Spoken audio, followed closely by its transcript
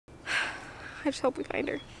I just hope we find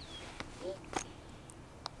her.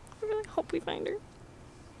 I really hope we find her.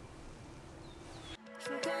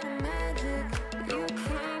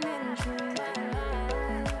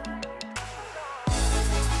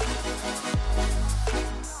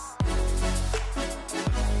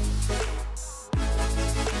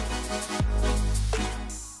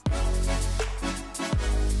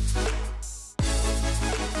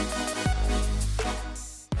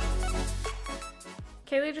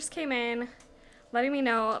 Kaylee just came in letting me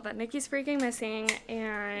know that Nikki's freaking missing,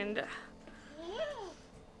 and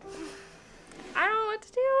I don't know what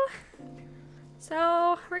to do.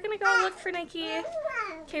 So we're gonna go look for Nikki.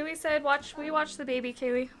 Kaylee said we watch the baby,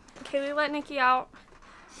 Kaylee. Kaylee let Nikki out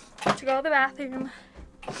to go to the bathroom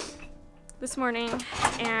this morning,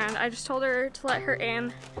 and I just told her to let her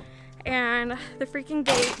in, and the freaking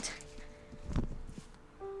gate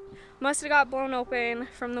must have got blown open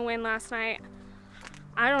from the wind last night.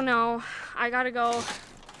 I don't know. I gotta go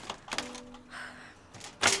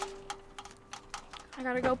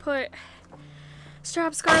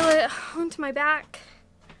strap Scarlet onto my back.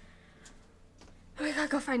 We gotta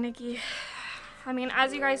go find Nikki. I mean,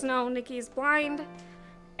 as you guys know, Nikki's blind,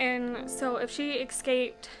 and so if she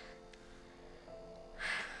escaped,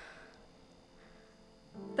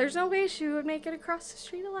 there's no way she would make it across the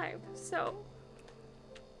street alive. So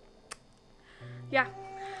yeah,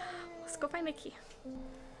 let's go find Nikki.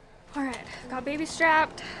 Alright, got baby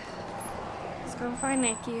strapped. Let's go find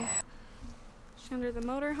Nikki. She's under the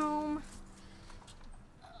motorhome.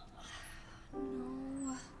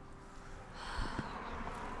 No.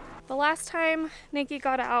 The last time Nikki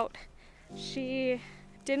got out, she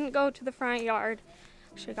didn't go to the front yard.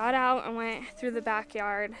 She got out and went through the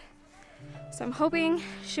backyard. So I'm hoping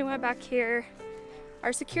she went back here.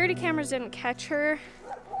 Our security cameras didn't catch her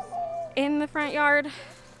in the front yard.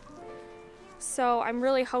 So I'm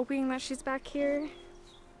really hoping that she's back here.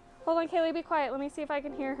 Hold on, Kaylee, be quiet. Let me see if I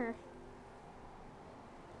can hear her.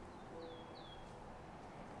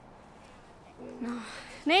 No.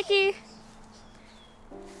 Nikki!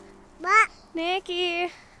 What?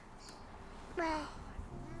 Nikki! What?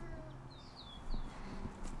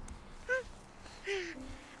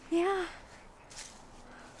 Yeah.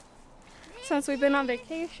 Since we've been on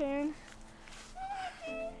vacation,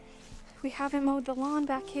 we haven't mowed the lawn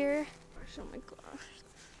back here. Oh my gosh.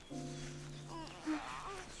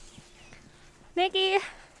 Nikki!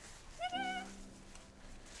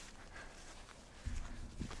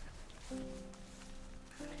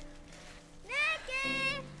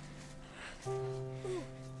 Nikki!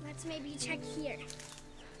 Let's maybe check here.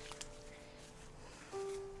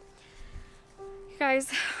 You guys,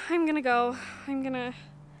 I'm gonna go. I'm gonna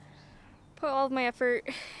put all of my effort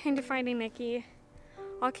into finding Nikki.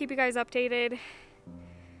 I'll keep you guys updated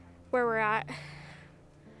where we're at.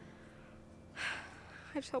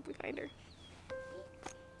 I just hope we find her. I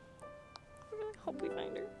really hope we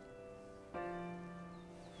find her.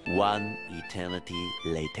 One eternity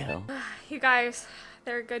later. You guys,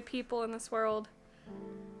 there are good people in this world.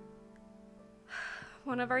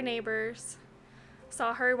 One of our neighbors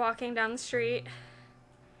saw her walking down the street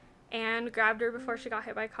and grabbed her before she got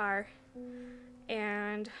hit by a car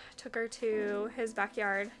and took her to his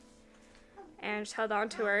backyard and just held on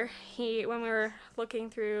to her. When we were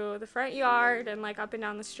looking through the front yard and like up and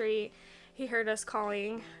down the street, he heard us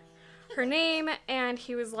calling her name, and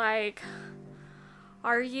he was like,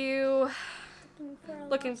 "Are you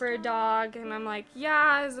looking for a dog?" And I'm like,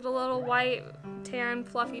 "Yeah, is it a little white, tan,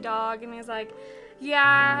 fluffy dog?" And he's like,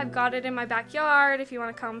 "Yeah, I've got it in my backyard if you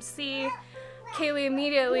want to come see." Kaylee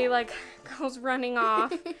immediately like goes running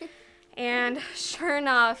off, and sure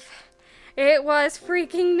enough, it was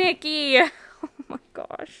freaking Nikki. Oh my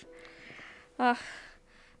gosh.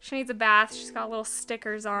 She needs a bath. She's got little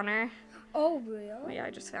stickers on her. Oh, really? Oh, yeah,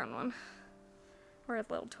 I just found one. Or a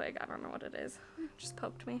little twig. I don't know what it is. It just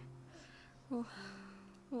poked me.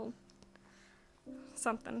 Little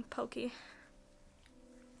something pokey.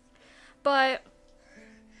 But,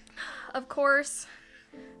 of course,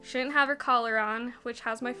 she didn't have her collar on, which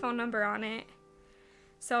has my phone number on it.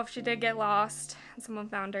 So if she did get lost and someone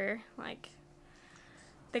found her, like,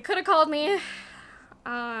 they could have called me,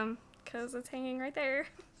 because it's hanging right there.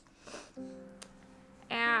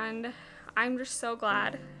 And I'm just so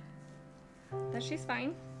glad that she's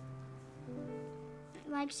fine.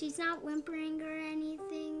 Like, she's not whimpering or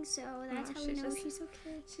anything, so that's how we know she's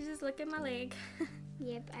okay. She's just licking my leg.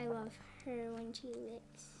 Yep, I love her when she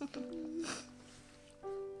licks.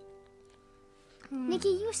 Nikki,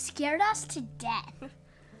 you scared us to death.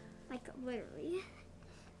 Like, literally.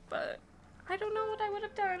 But I don't know what I would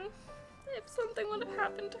have done if something would have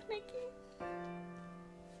happened to Nikki.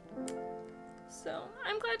 So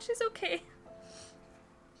I'm glad she's okay.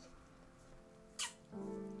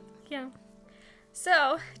 Yeah.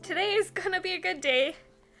 So today is gonna be a good day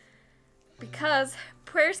because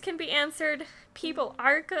prayers can be answered. People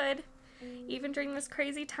are good, even during this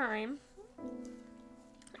crazy time.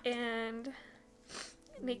 And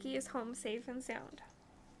Nikki is home safe and sound.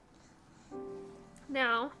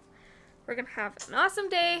 Now, we're gonna have an awesome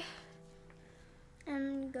day.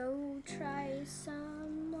 And go try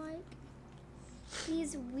some, like,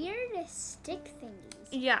 these weird stick thingies.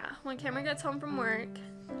 Yeah, when Cameron gets home from work,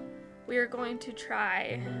 we are going to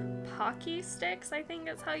try Pocky sticks, I think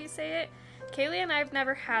that's how you say it. Kaylee and I have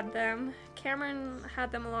never had them. Cameron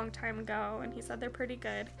had them a long time ago, and he said they're pretty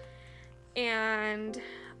good. And,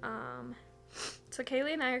 so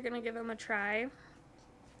Kaylee and I are going to give them a try.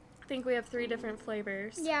 I think we have 3 different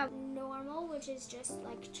flavors. Yeah, normal, which is just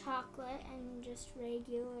like chocolate and just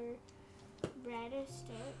regular bread or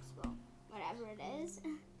sticks, well, whatever it is.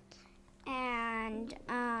 And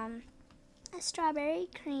a strawberry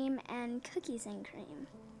cream and cookies and cream.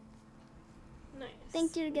 Nice. I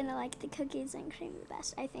think you're gonna like the cookies and cream the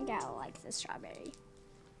best. I think I'll like the strawberry.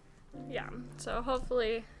 Yeah, so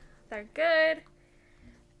hopefully they're good.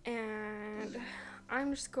 And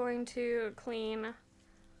I'm just going to clean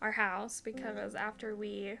our house because after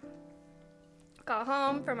we got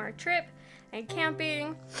home from our trip and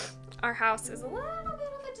camping, our house is a little bit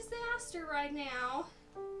of a disaster right now.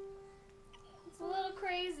 It's a little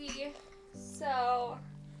crazy. So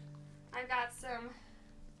I've got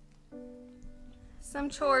some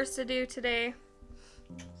chores to do today.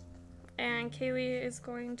 And Kaylee is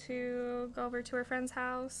going to go over to her friend's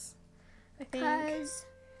house, I think. 'Cause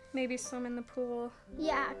Maybe swim in the pool.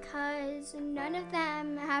 yeah, 'cause none of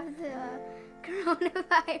them have the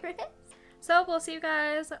coronavirus. So we'll see you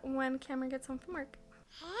guys when Cameron gets home from work.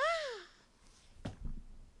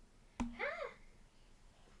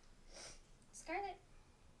 Scarlet.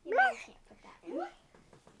 You guys can't put that in. Look,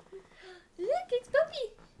 it's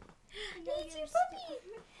Puppy. It's your puppy.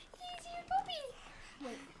 He's your puppy.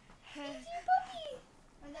 He's your puppy.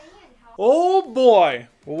 Oh boy,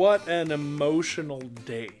 what an emotional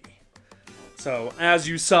day. So, as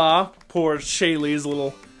you saw, poor Shaylee is a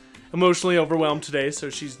little emotionally overwhelmed today,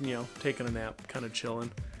 so she's, taking a nap, kind of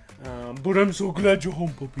chilling. But I'm so glad you're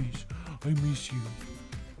home, puppies. I miss you.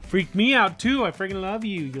 Freaked me out, too. I freaking love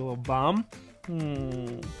you, you little bum.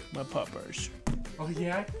 My puppers. Oh,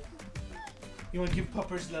 yeah? You want to give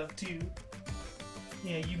puppers love, too?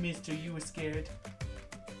 Yeah, you missed her. You were scared.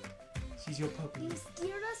 She's your puppy. You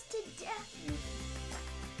scared us to death.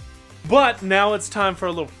 But now it's time for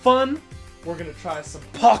a little fun. We're gonna try some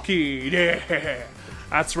Pocky. Yeah,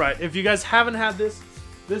 that's right. If you guys haven't had this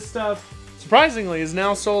stuff, surprisingly, is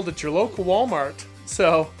now sold at your local Walmart.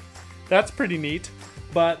 So that's pretty neat.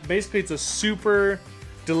 But basically, it's a super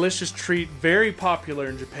delicious treat, very popular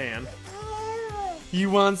in Japan. You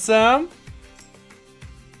want some?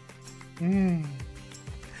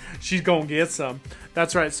 She's gonna get some.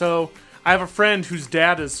 That's right. So I have a friend whose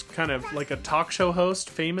dad is kind of like a talk show host,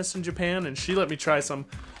 famous in Japan, and she let me try some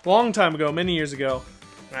a long time ago, many years ago.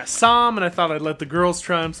 And I saw them, and I thought I'd let the girls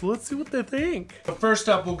try them, so let's see what they think. But first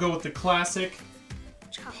up, we'll go with the classic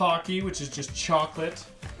Pocky, which is just chocolate.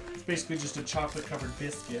 It's basically just a chocolate-covered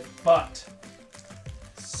biscuit, but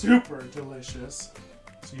super delicious.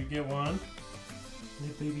 So you get one.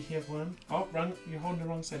 Let baby have one. Oh, run! You're holding the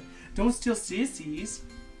wrong side. Don't steal sissies.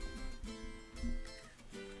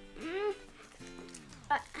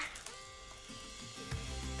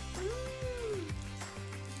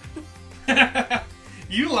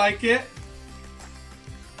 You like it?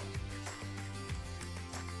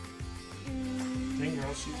 Dang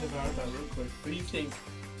girl, she devoured that real quick. What do you think?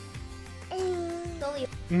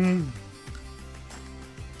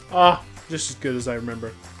 Just as good as I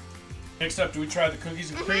remember. Next up, do we try the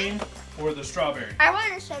cookies and cream or the strawberry? I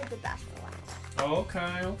want to save the best one.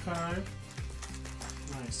 Okay.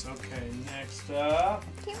 Nice, okay. Next up.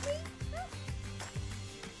 Can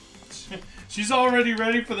we? She's already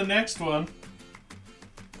ready for the next one.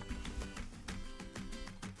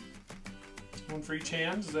 One for each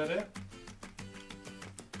hand, is that it?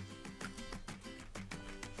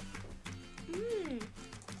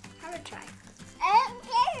 Have a try.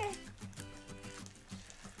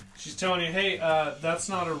 She's telling you, hey, that's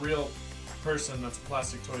not a real person. That's a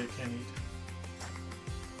plastic toy you can't eat.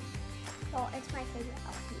 Well, it's my favorite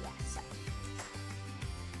LP, so.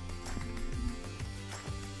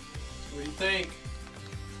 What do you think?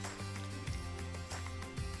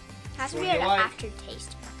 Has to What be do an you like?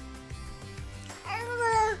 aftertaste.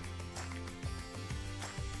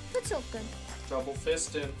 It's so good. Double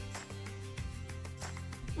fisted.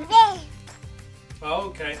 Oh,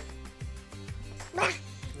 okay. I'm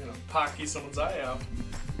gonna pocky someone's eye out.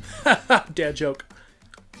 Dad joke.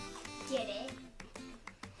 Get it?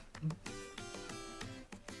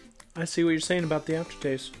 I see what you're saying about the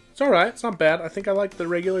aftertaste. It's alright, it's not bad. I think I like the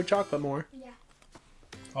regular chocolate more. Yeah.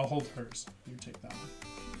 I'll hold hers. You take that one.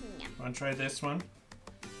 Yeah. Wanna try this one?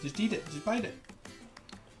 Just eat it. Just bite it.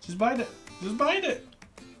 Just bite it. Just bite it.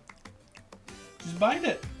 Just bite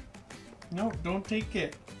it. No, don't take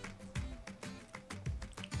it.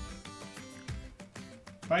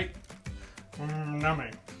 Bite.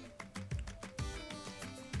 Yummy.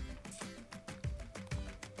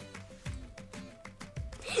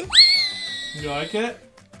 You like it?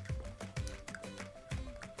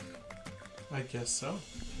 I guess so.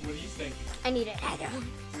 What do you think? I need it.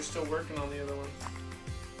 You're still working on the other one.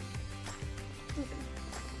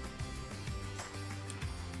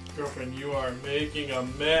 Girlfriend, you are making a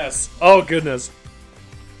mess. Oh, goodness.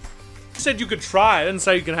 You said you could try. I didn't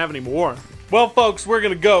say you can have any more. Well, folks, we're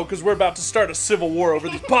going to go because we're about to start a civil war over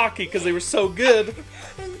these Pocky because they were so good.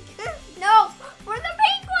 No, for the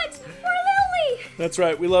penguins, for Lily. That's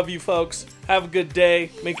right. We love you, folks. Have a good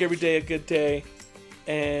day. Make every day a good day.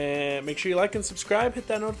 And make sure you like and subscribe. Hit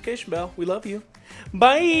that notification bell. We love you.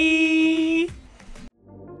 Bye.